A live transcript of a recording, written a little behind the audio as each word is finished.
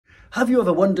Have you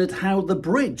ever wondered how the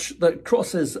bridge that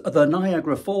crosses the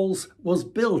Niagara Falls was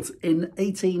built in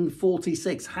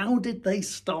 1846? How did they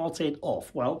start it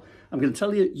off? Well, I'm going to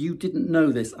tell you, you didn't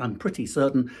know this, I'm pretty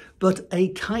certain, but a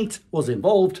kite was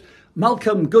involved.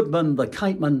 Malcolm Goodman, the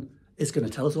kiteman, is going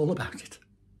to tell us all about it.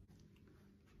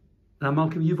 Now,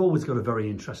 Malcolm, you've always got a very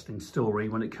interesting story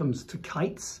when it comes to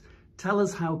kites. Tell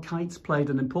us how kites played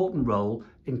an important role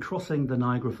in crossing the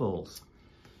Niagara Falls.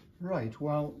 Right,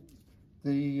 well,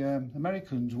 the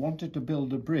Americans wanted to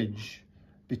build a bridge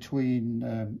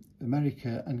between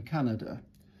America and Canada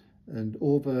and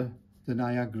over the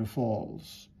Niagara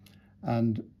Falls.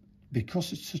 And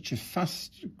because it's such a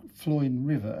fast flowing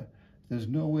river, there's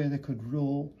no way they could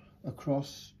row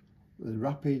across the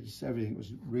rapids. Everything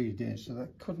was really dangerous, so they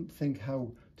couldn't think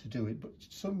how to do it. But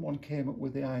someone came up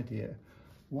with the idea,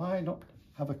 why not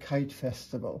have a kite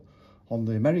festival on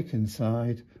the American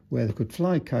side where they could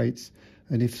fly kites,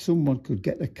 and if someone could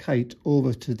get a kite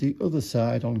over to the other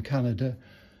side on Canada.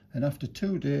 And after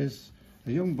 2 days,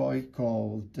 a young boy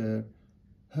called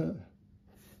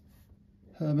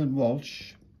Herman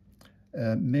Walsh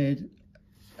made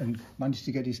and managed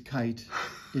to get his kite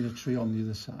in a tree on the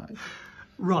other side.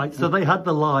 Right, so they had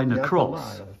the line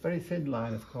across. A very thin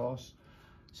line, of course.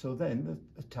 So then they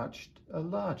attached a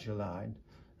larger line,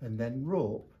 and then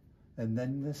rope, and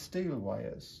then the steel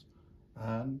wires,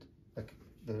 and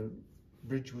the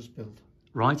bridge was built.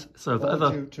 Right, so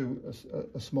due to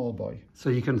a small boy. So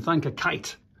you can thank a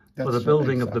kite for the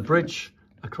building of the bridge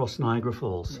across Niagara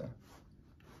Falls. Yeah.